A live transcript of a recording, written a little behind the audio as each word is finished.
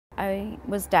I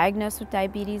was diagnosed with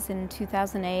diabetes in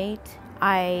 2008.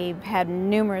 I had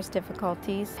numerous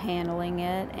difficulties handling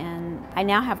it, and I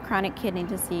now have chronic kidney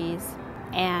disease.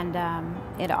 And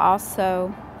it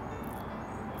also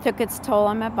took its toll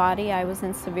on my body. I was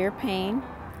in severe pain.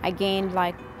 I gained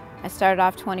I started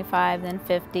off 25, then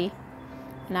 50,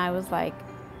 and I was like,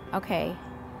 okay,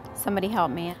 somebody help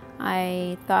me.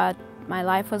 I thought my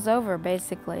life was over,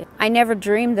 basically. I never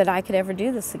dreamed that I could ever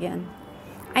do this again.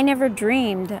 I never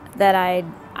dreamed that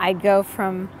I'd go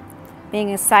from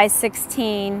being a size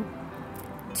 16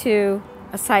 to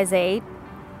a size 8.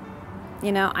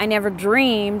 You know, I never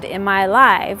dreamed in my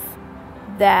life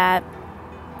that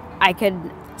I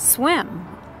could swim.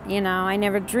 You know, I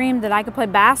never dreamed that I could play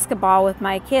basketball with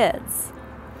my kids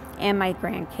and my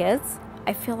grandkids.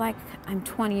 I feel like I'm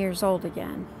 20 years old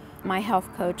again. My health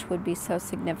coach would be so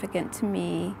significant to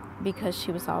me because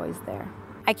she was always there.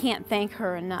 I can't thank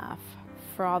her enough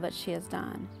for all that she has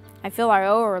done. I feel I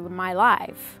owe her my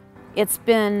life. It's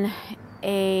been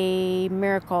a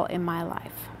miracle in my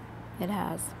life. It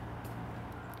has.